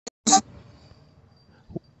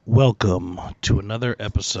Welcome to another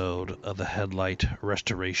episode of the Headlight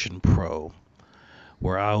Restoration Pro,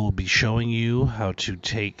 where I will be showing you how to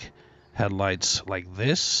take headlights like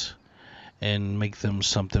this and make them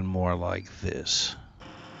something more like this.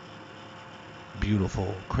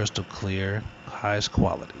 Beautiful, crystal clear, highest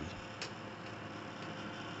quality.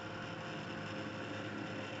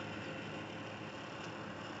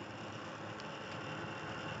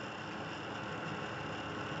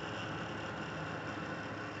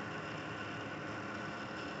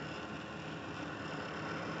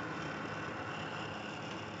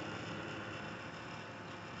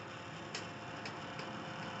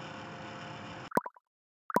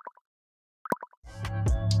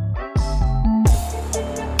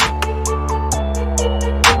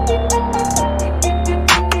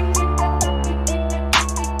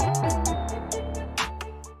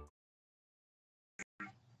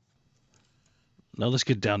 Now let's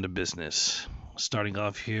get down to business. Starting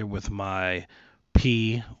off here with my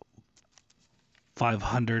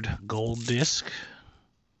P500 gold disc.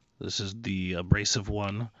 This is the abrasive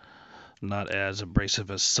one. Not as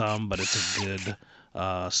abrasive as some, but it's a good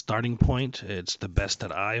starting point. It's the best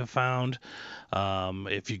that I have found.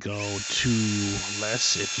 If you go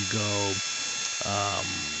if you go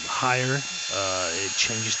higher, it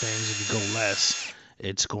changes things. If you go less,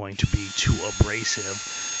 it's going to be too abrasive.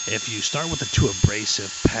 If you start with a too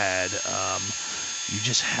abrasive pad, you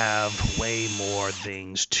just have way more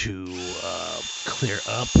things to clear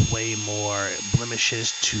up, way more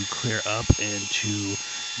blemishes to clear up and to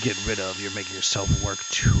get rid of. You're making yourself work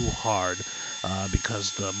too hard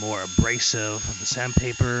because the more abrasive the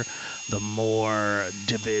sandpaper, the more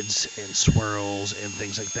divots and swirls and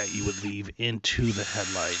things like that you would leave into the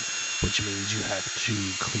headlight, which means you have to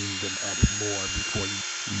clean them up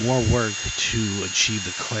more work to achieve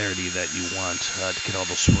the clarity that you want to get all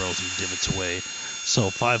those swirls and divots away. So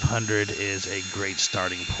 500 is a great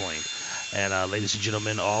starting point. And ladies and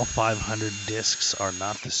gentlemen, all 500 discs are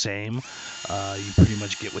not the same. You pretty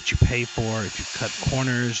much get what you pay for. If you cut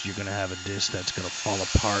corners, you're going to have a disc that's going to fall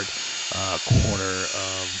apart a quarter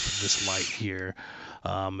of this light here.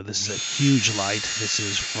 This is a huge light. This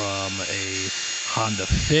is from a Honda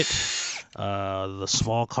Fit. The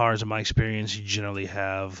small cars, in my experience, generally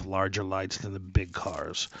have larger lights than the big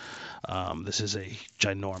cars. This is a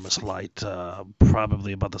ginormous light,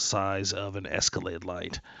 probably about the size of an Escalade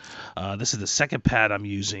light. This is the second pad I'm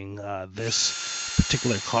using. This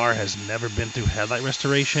particular car has never been through headlight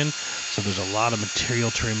restoration, so there's a lot of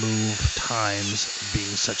material to remove times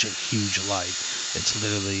being such a huge light. It's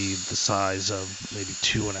literally the size of maybe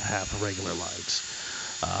 2.5 regular lights.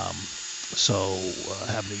 So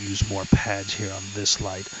having to use more pads here on this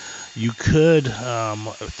light. You could,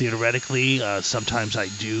 theoretically, sometimes I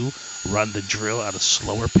do run the drill at a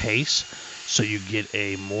slower pace, so you get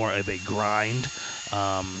a more of a grind,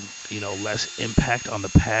 less impact on the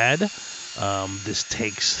pad. This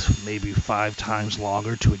takes maybe 5 times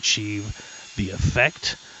longer to achieve the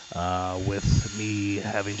effect. With me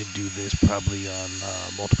having to do this probably on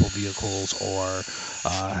multiple vehicles or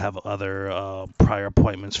have other prior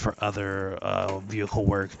appointments for other vehicle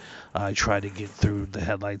work, I try to get through the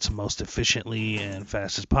headlights most efficiently and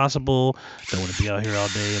fast as possible. Don't want to be out here all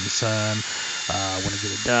day in the sun. I want to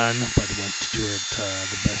get it done, but I want to do it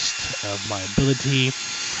the best of my ability.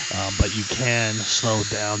 But you can slow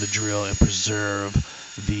down the drill and preserve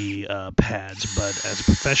the pads, but as a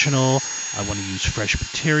professional, I want to use fresh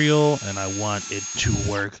material and I want it to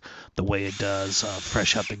work the way it does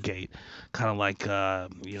fresh out the gate, kind of like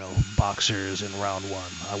boxers in round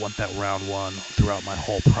one. I want that round one throughout my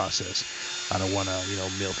whole process. I don't want to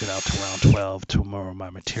milk it out to round 12 to where my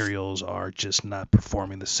materials are just not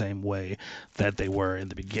performing the same way that they were in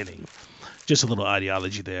the beginning. Just a little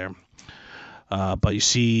ideology there. But you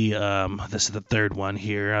see, this is the third one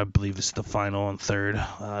here. I believe this is the final and third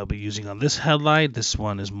I'll be using on this headlight. This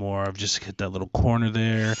one is more of just hit that little corner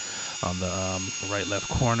there on the right left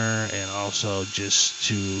corner, and also just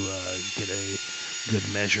to get a good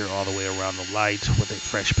measure all the way around the light with a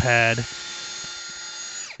fresh pad.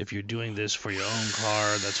 If you're doing this for your own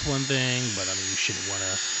car, that's one thing, but I mean, you shouldn't want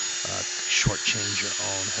to shortchange your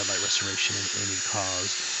own headlight restoration in any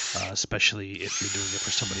cause, especially if you're doing it for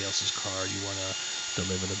somebody else's car. You want to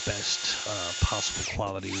deliver the best possible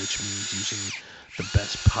quality, which means using the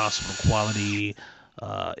best possible quality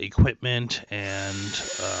equipment and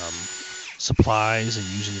supplies and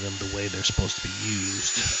using them the way they're supposed to be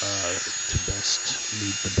used to best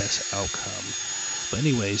meet the best outcome. But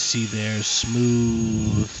anyways, see there's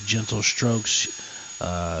smooth, gentle strokes.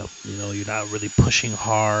 You're not really pushing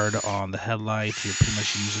hard on the headlight. You're pretty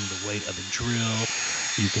much using the weight of the drill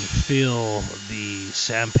you can feel the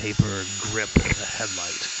sandpaper grip the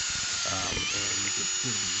headlight, and you can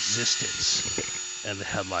feel the resistance in the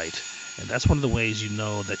headlight. And that's one of the ways you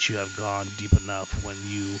know that you have gone deep enough, when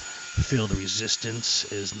you feel the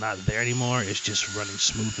resistance is not there anymore. It's just running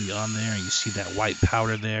smoothly on there, and you see that white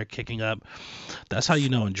powder there kicking up. That's how you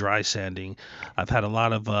know in dry sanding. I've had a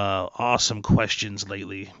lot of awesome questions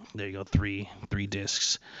lately. There you go, three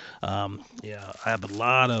discs. Yeah, I have a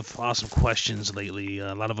lot of awesome questions lately.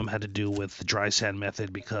 A lot of them had to do with the dry sand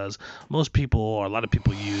method, because most people, or a lot of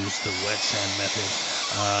people, use the wet sand method.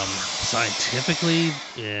 Scientifically,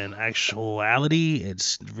 in actuality,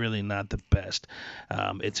 it's really not the best.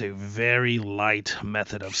 It's a very light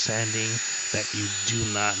method of sanding that you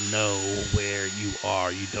do not know where you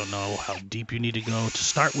are. You don't know how deep you need to go to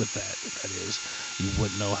start with that. That is, you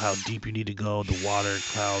wouldn't know how deep you need to go. The water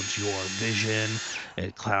clouds your vision.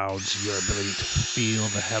 It clouds your ability to feel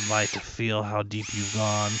the headlight, to feel how deep you've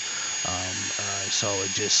gone. So you're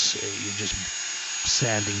just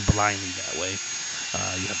sanding blindly that way.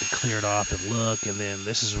 You have to clear it off and look, and then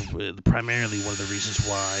this is primarily one of the reasons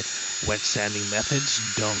why wet sanding methods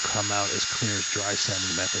don't come out as clear as dry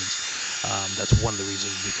sanding methods. That's one of the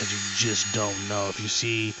reasons, because you just don't know. If you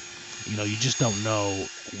see, you just don't know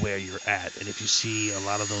where you're at. And if you see a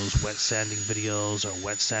lot of those wet sanding videos or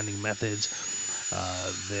wet sanding methods,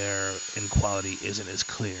 their inequality isn't as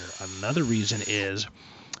clear. Another reason is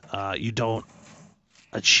you don't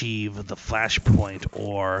achieve the flash point,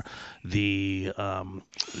 or the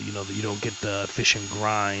you don't get the efficient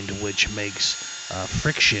grind, which makes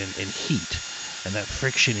friction and heat, and that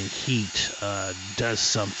friction and heat does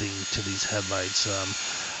something to these headlights.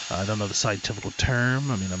 I don't know the scientific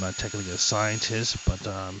term. I mean, I'm not technically a scientist, but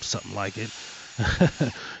something like it.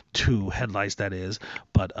 To headlights, that is.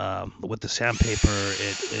 But with the sandpaper,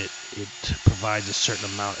 it provides a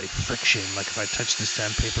certain amount of friction. Like if I touch the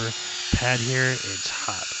sandpaper pad here, it's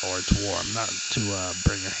hot or it's warm. Not to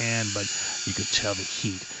burn your hand, but you could tell the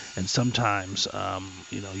heat. And sometimes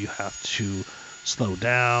you have to slow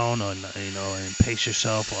down and pace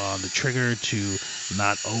yourself on the trigger to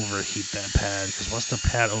not overheat that pad, because once the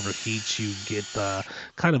pad overheats, you get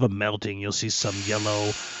kind of a melting. You'll see some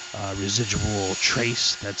yellow residual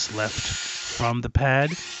trace that's left from the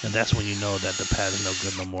pad, and that's when you know that the pad is no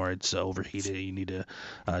good no more. It's overheated. You need to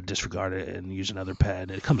disregard it and use another pad.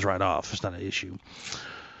 It comes right off. It's not an issue.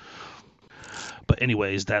 But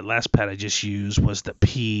anyways, that last pad I just used was the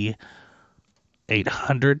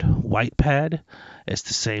P800 white pad. It's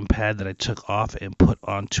the same pad that I took off and put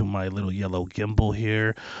onto my little yellow gimbal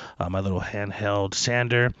here, my little handheld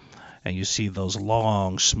sander. And you see those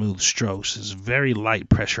long, smooth strokes. It's very light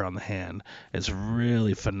pressure on the hand. It's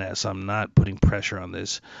really finesse. I'm not putting pressure on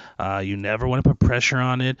this. You never want to put pressure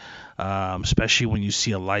on it, especially when you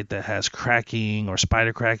see a light that has cracking or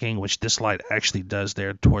spider cracking, which this light actually does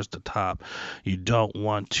there towards the top. You don't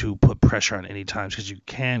want to put pressure on any times, because you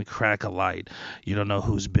can crack a light. You don't know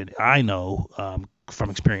who's been. I know from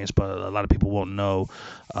experience, but a lot of people won't know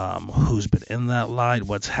who's been in that light,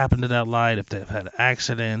 what's happened to that light, if they've had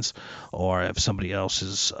accidents, or if somebody else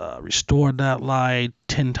has restored that light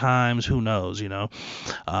 10 times. Who knows? You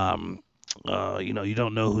don't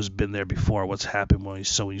know who's been there before, what's happened.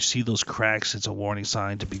 So when you see those cracks, it's a warning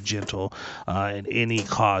sign to be gentle. In any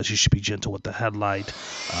cause, you should be gentle with the headlight.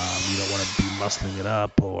 You don't want to be muscling it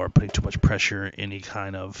up or putting too much pressure in any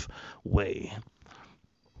kind of way.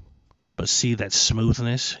 But see that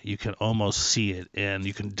smoothness? You can almost see it, and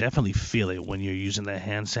you can definitely feel it when you're using that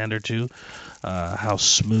hand sander too. How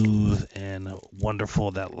smooth and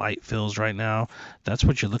wonderful that light feels right now. That's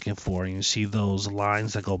what you're looking for. And you see those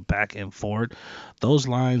lines that go back and forth. Those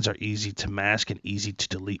lines are easy to mask and easy to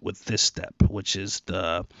delete with this step, which is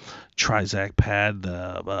the Trizac pad,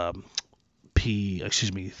 the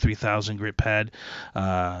 3000 grit pad.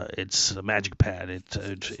 It's a magic pad.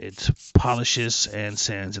 It polishes and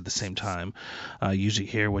sands at the same time. Use it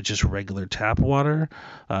here with just regular tap water.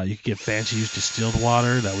 You can get fancy, use distilled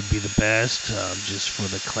water. That would be the best, just for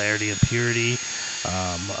the clarity and purity.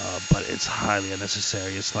 But it's highly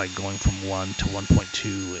unnecessary. It's like going from 1 to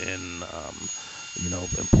 1.2 in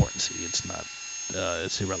importancy. It's not.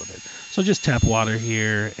 It's irrelevant. So just tap water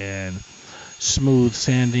here and smooth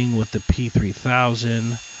sanding with the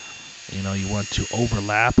P3000. You want to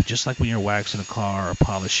overlap, just like when you're waxing a car or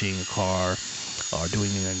polishing a car or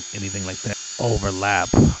doing anything like that.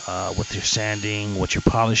 Overlap with your sanding, what you're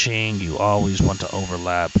polishing. You always want to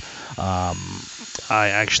overlap. I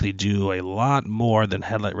actually do a lot more than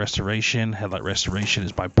headlight restoration. Headlight restoration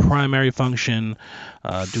is my primary function.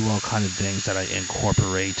 Do all kind of things that I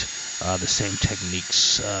incorporate. The same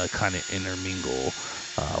techniques kind of intermingle.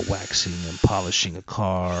 waxing and polishing a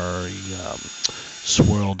car,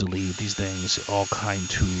 swirl, delete, these things all tend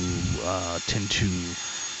to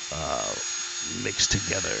uh, mix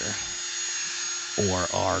together or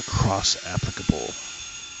are cross-applicable.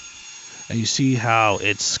 And you see how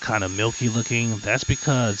it's kind of milky looking? That's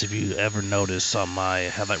because if you ever notice on my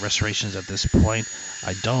headlight restorations at this point,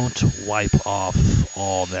 I don't wipe off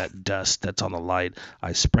all that dust that's on the light.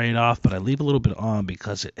 I spray it off, but I leave a little bit on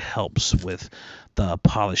because it helps with the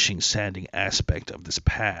polishing, sanding aspect of this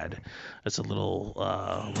pad. It's a little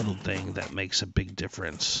thing that makes a big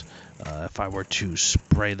difference. If I were to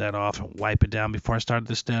spray that off and wipe it down before I started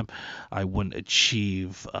this step, I wouldn't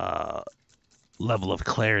achieve level of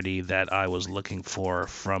clarity that I was looking for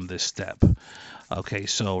from this step. Okay,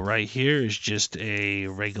 so right here is just a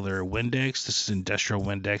regular Windex. This is industrial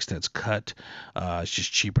Windex that's cut. It's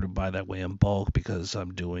just cheaper to buy that way in bulk because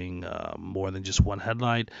I'm doing more than just one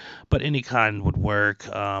headlight. But any kind would work,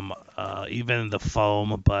 even the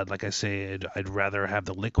foam. But like I said, I'd rather have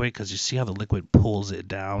the liquid because you see how the liquid pulls it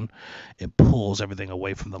down? It pulls everything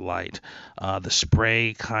away from the light. The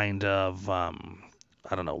spray kind of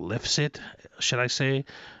I don't know, lifts it, should I say,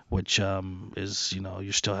 which is,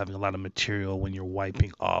 you're still having a lot of material when you're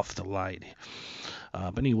wiping off the light.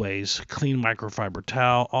 But anyways, clean microfiber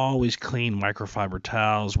towel. Always clean microfiber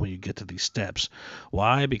towels when you get to these steps.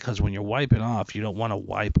 Why? Because when you're wiping off, you don't want to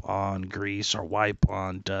wipe on grease or wipe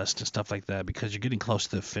on dust and stuff like that because you're getting close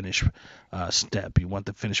to the finish step. You want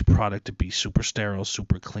the finished product to be super sterile,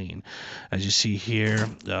 super clean. As you see here,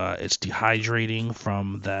 it's dehydrating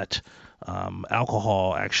from that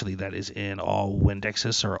alcohol actually that is in all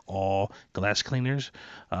Windexes or all glass cleaners.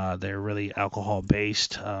 They're really alcohol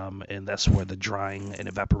based, and that's where the drying and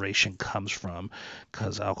evaporation comes from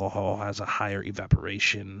because alcohol has a higher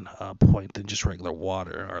evaporation point than just regular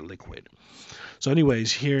water or liquid. So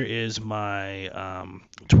anyways, here is my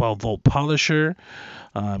 12 volt polisher.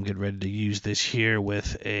 I'm getting ready to use this here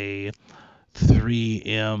with a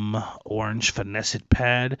 3M orange finessed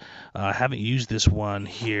pad. I haven't used this one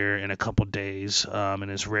here in a couple days,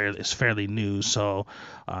 and it's fairly new, so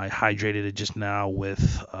I hydrated it just now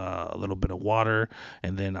with a little bit of water,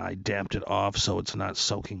 and then I damped it off so it's not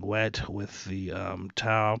soaking wet with the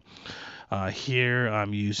towel. Here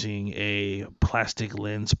I'm using a plastic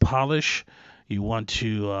lens polish. You want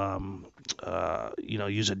to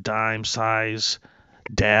use a dime size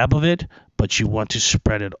dab of it, but you want to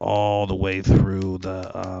spread it all the way through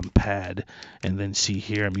the pad. And then see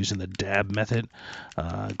here, I'm using the dab method,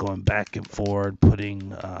 going back and forward,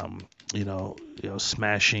 putting,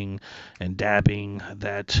 smashing and dabbing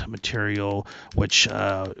that material, which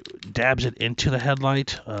dabs it into the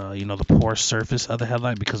headlight, the porous surface of the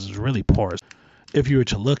headlight because it's really porous. If you were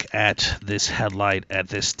to look at this headlight at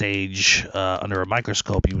this stage under a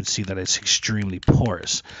microscope, you would see that it's extremely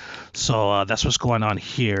porous. So that's what's going on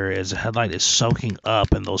here is the headlight is soaking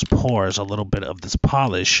up in those pores a little bit of this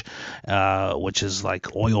polish, which is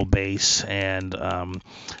like oil base, and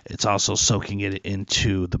it's also soaking it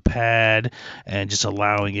into the pad and just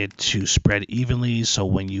allowing it to spread evenly so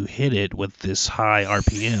when you hit it with this high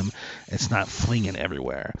RPM, it's not flinging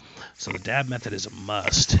everywhere. So the dab method is a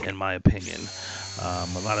must in my opinion. A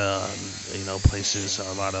lot of places,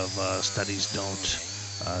 a lot of studies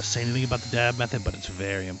don't say anything about the dab method, but it's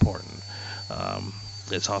very important.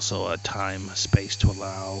 It's also a time space to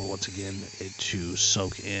allow, once again, it to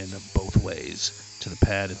soak in both ways, to the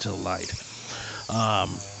pad and to the light.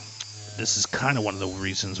 This is kind of one of the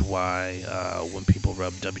reasons why when people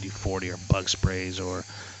rub WD-40 or bug sprays or,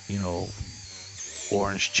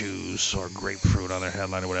 orange juice or grapefruit on their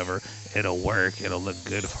headlight or whatever, it'll work. It'll look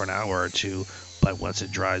good for an hour or two, but once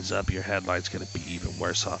it dries up, your headlight's going to be even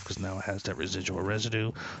worse off because now it has that residual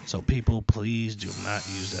residue. So people, please do not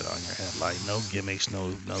use that on your headlight. No gimmicks,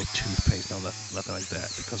 no toothpaste, nothing like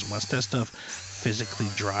that, because once that stuff physically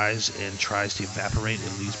dries and tries to evaporate,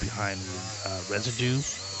 it leaves behind residue,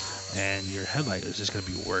 and your headlight is just going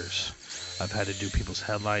to be worse. I've had to do people's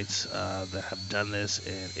headlights that have done this,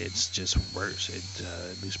 and it's just worse. It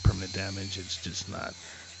leaves permanent damage. It's just not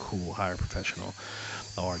cool. Hire a professional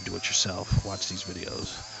or do it yourself. Watch these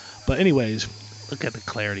videos. But anyways, look at the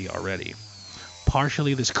clarity already.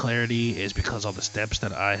 Partially this clarity is because of the steps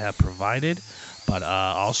that I have provided, but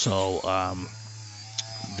also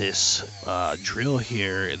this drill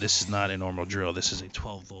here, this is not a normal drill. This is a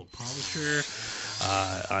 12 volt polisher.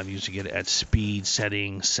 I'm using it at speed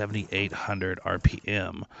setting 7800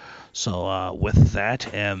 RPM. So with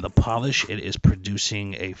that and the polish, it is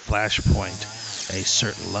producing a flash point, a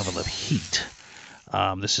certain level of heat.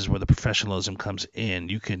 This is where the professionalism comes in.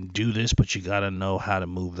 You can do this, but you got to know how to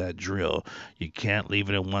move that drill. You can't leave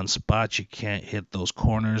it in one spot. You can't hit those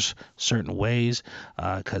corners certain ways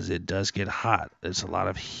because it does get hot. There's a lot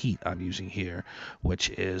of heat I'm using here, which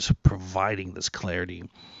is providing this clarity.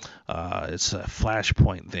 It's a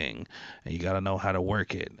flashpoint thing, and you got to know how to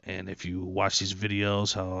work it. And if you watch these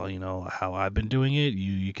videos, how I've been doing it,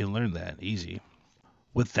 you can learn that easy.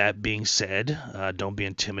 With that being said, don't be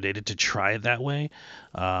intimidated to try it that way.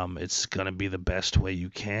 It's gonna be the best way you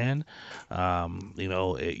can.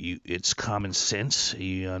 It's common sense.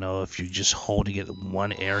 If you're just holding it in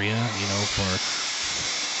one area,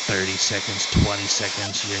 for 30 seconds, 20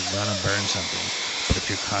 seconds, you're gonna burn something. But if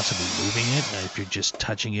you're constantly moving it, if you're just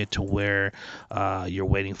touching it to where you're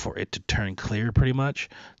waiting for it to turn clear, pretty much,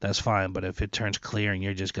 that's fine. But if it turns clear and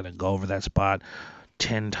you're just gonna go over that spot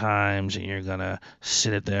 10 times and you're gonna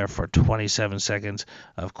sit it there for 27 seconds,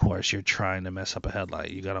 of course you're trying to mess up a headlight.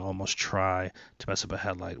 You gotta almost try to mess up a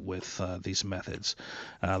headlight with these methods.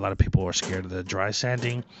 A lot of people are scared of the dry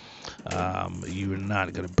sanding. You're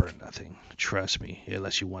not gonna burn nothing, trust me,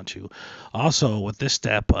 unless you want to. Also, with this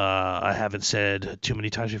step, I haven't said too many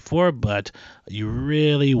times before, but you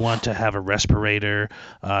really want to have a respirator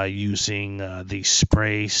using the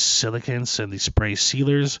spray silicants and the spray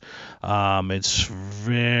sealers. It's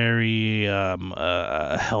very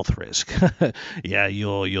health risk. Yeah,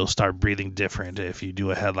 you'll start breathing different if you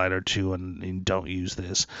do a headlight or two and don't use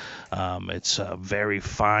this. It's a very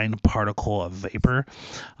fine particle of vapor.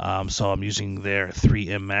 So I'm using their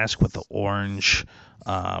 3M mask with the orange,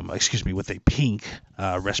 with a pink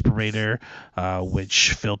respirator,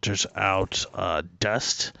 which filters out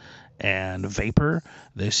dust and vapor.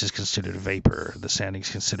 This is considered vapor. The sanding is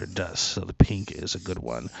considered dust, so the pink is a good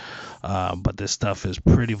one. But this stuff is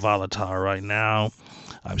pretty volatile right now.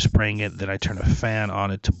 I'm spraying it, then I turn a fan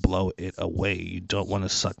on it to blow it away. You don't want to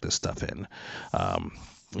suck this stuff in.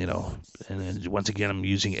 And then once again, I'm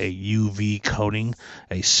using a UV coating,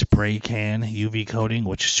 a spray can UV coating,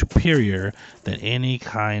 which is superior than any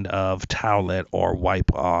kind of towelette or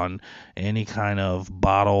wipe on, any kind of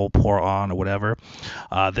bottle pour on or whatever.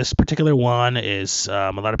 This particular one is,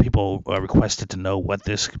 a lot of people requested to know what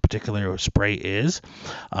this particular spray is.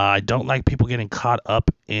 I don't like people getting caught up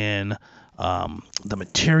in the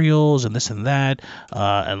materials and this and that,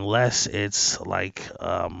 unless it's like,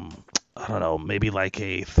 I don't know, maybe like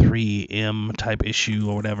a 3M type issue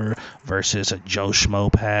or whatever versus a Joe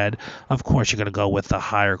Schmo pad. Of course, you're going to go with the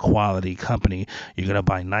higher quality company. You're going to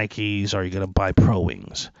buy Nikes or you're going to buy Pro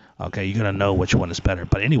Wings. Okay, you're going to know which one is better.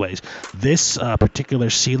 But anyways, this particular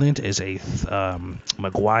sealant is a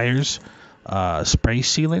meguiars spray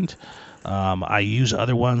sealant. I use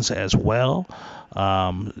other ones as well.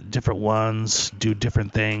 Different ones do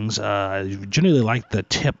different things. I generally like the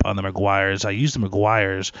tip on the meguiars. I use the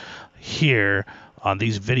meguiars here on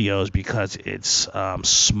these videos because it's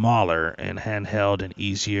smaller and handheld and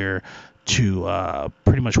easier to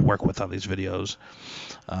pretty much work with on these videos.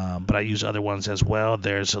 But I use other ones as well.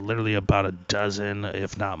 There's literally about a dozen,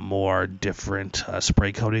 if not more, different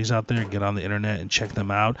spray coatings out there. Get on the internet and check them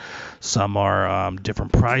out. Some are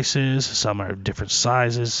different prices. Some are different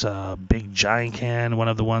sizes. Big giant can, one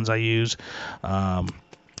of the ones I use.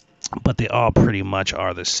 But they all pretty much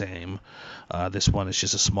are the same. This one is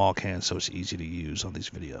just a small can, so it's easy to use on these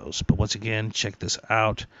videos. But once again, check this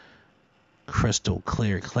out. Crystal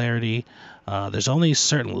clear clarity. There's only a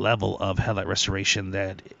certain level of headlight restoration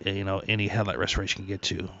that any headlight restoration can get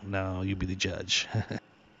to. Now you be the judge.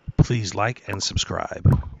 Please like and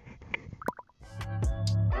subscribe.